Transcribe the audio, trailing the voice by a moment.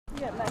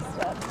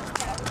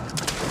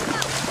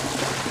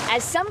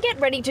As some get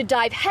ready to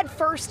dive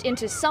headfirst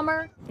into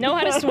summer, Know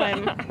how to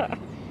swim.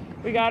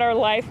 We got our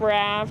life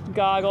raft,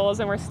 goggles,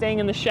 and we're staying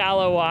in the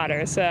shallow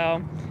water,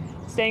 so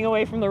staying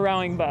away from the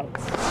rowing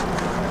boats.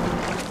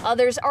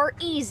 others are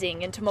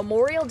easing into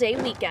Memorial Day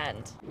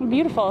weekend.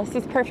 Beautiful.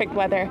 This is perfect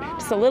weather.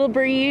 Just a little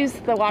breeze.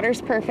 The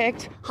water's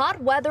perfect.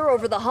 Hot weather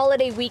over the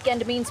holiday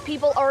weekend means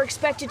people are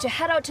expected to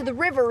head out to the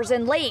rivers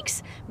and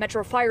lakes.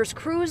 Metro Fire's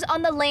crews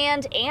on the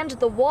land and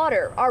the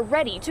water are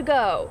ready to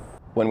go.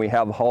 When we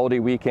have holiday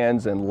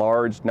weekends and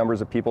large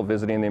numbers of people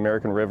visiting the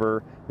American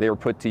River, they are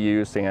put to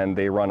use and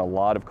they run a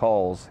lot of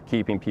calls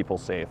keeping people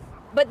safe.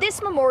 But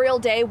this Memorial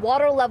Day,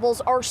 water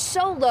levels are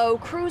so low,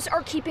 crews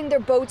are keeping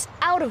their boats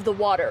out of the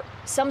water.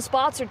 Some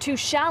spots are too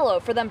shallow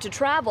for them to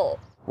travel.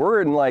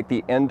 We're in like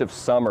the end of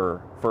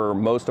summer for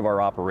most of our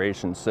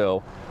operations,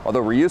 so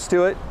although we're used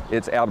to it,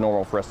 it's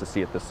abnormal for us to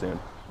see it this soon.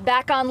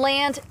 Back on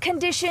land,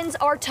 conditions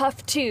are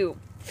tough too.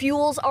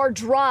 Fuels are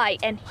dry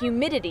and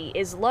humidity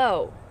is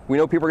low. We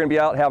know people are going to be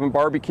out having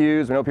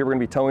barbecues, we know people are going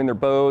to be towing their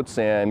boats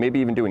and maybe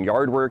even doing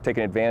yard work,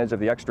 taking advantage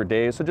of the extra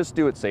days, so just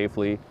do it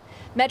safely.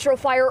 Metro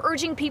Fire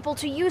urging people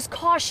to use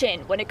caution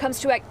when it comes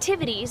to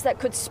activities that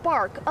could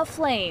spark a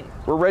flame.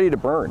 We're ready to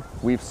burn.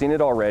 We've seen it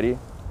already.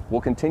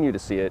 We'll continue to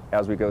see it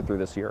as we go through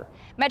this year.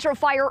 Metro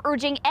Fire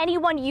urging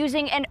anyone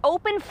using an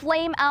open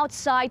flame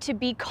outside to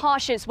be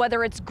cautious,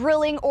 whether it's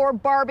grilling or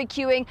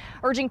barbecuing,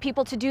 urging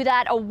people to do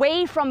that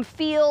away from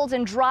fields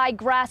and dry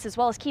grass, as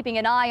well as keeping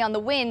an eye on the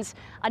winds.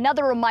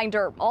 Another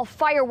reminder, all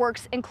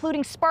fireworks,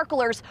 including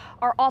sparklers,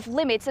 are off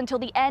limits until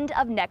the end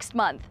of next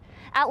month.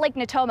 At Lake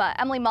Natoma,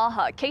 Emily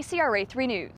Maha, KCRA 3 News.